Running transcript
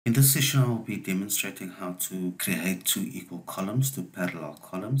In this session, I will be demonstrating how to create two equal columns, two parallel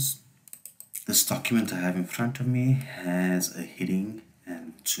columns. This document I have in front of me has a heading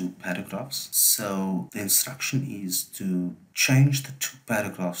and two paragraphs. So the instruction is to change the two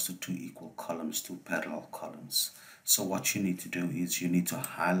paragraphs to two equal columns, two parallel columns. So what you need to do is you need to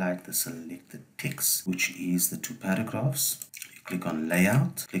highlight the selected text, which is the two paragraphs. You click on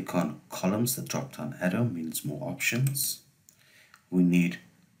Layout, click on Columns. The drop-down arrow means more options. We need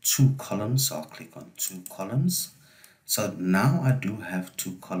two columns, so I'll click on two columns. So now I do have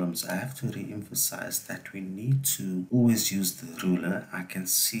two columns. I have to re-emphasize that we need to always use the ruler. I can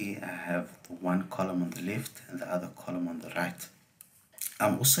see I have the one column on the left and the other column on the right.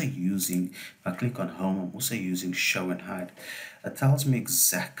 I'm also using, if I click on home, I'm also using show and hide. It tells me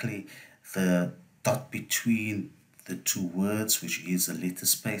exactly the dot between the two words, which is a letter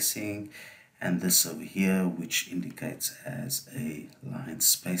spacing, and this over here, which indicates as a line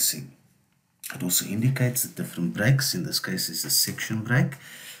spacing. It also indicates the different breaks. In this case, is a section break,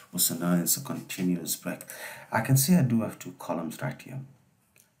 also known as a continuous break. I can see I do have two columns right here.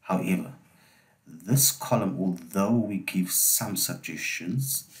 However, this column, although we give some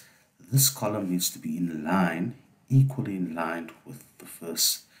suggestions, this column needs to be in line, equally in line with the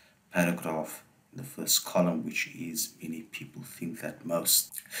first paragraph, the first column, which is many people think that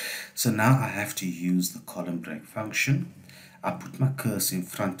most. So now I have to use the column break function. I put my cursor in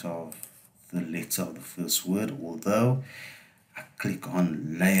front of the letter of the first word, although I click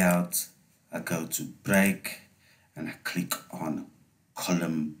on layout, I go to break, and I click on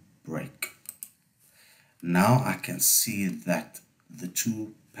column break. Now I can see that the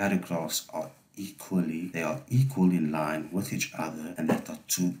two paragraphs are equal in line with each other, and that are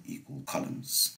two equal columns.